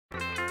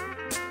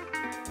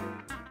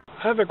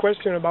I have a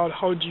question about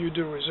how do you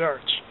do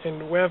research,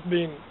 and we have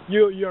been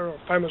you're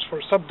famous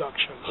for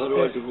subduction. How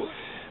do I do what?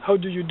 How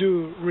do you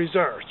do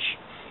research?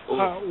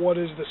 Oh. What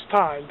is the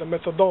style, the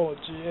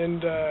methodology?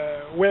 And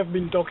we have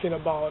been talking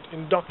about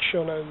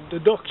induction and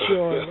deduction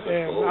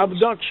and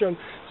abduction.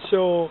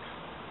 So,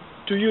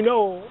 do you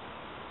know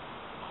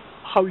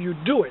how you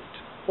do it,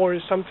 or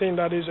is something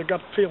that is a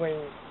gut feeling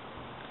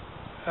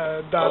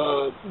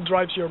that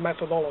drives your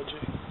methodology?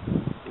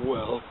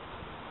 Well,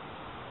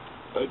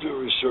 I do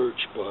research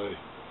by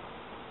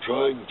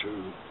trying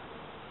to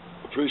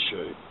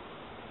appreciate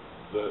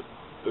that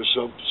there's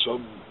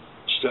some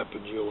step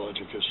in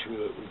geologic history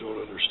that we don't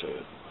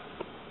understand,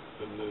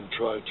 and then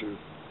try to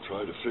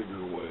figure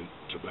a way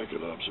to make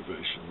an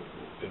observation that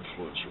will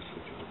influence your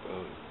thinking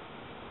about it.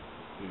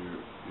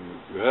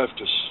 You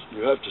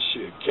have to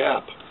see a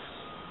gap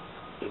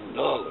in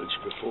knowledge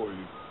before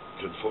you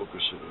can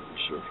focus in your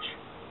research,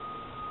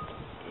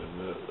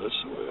 and that's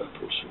the way I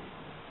proceed.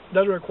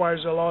 That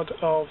requires a lot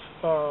of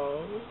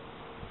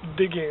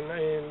digging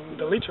in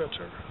the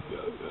literature.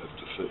 Yeah, you have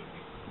to think.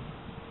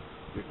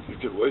 You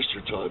can waste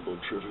your time on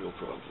trivial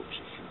problems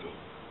if you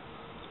don't.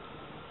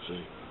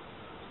 See?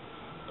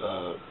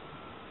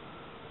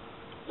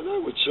 And I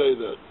would say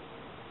that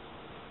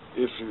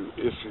if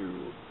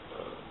you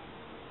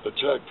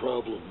attack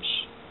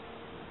problems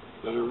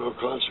that are no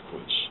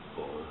consequence,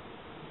 or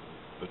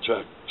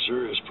attack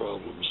serious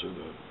problems in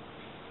an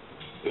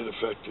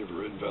ineffective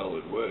or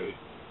invalid way,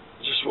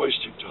 you're just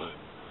wasting time.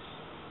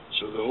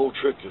 So the whole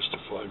trick is to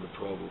find a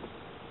problem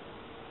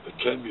that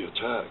can be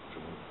attacked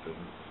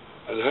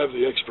and have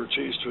the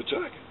expertise to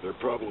attack it. There are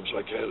problems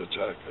I can't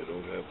attack. I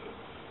don't have the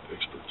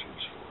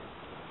expertise for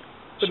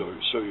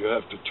it. So you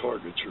have to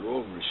target your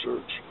own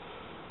research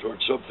towards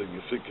something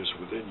you think is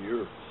within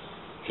your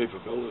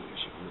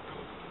capabilities and your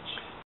competence.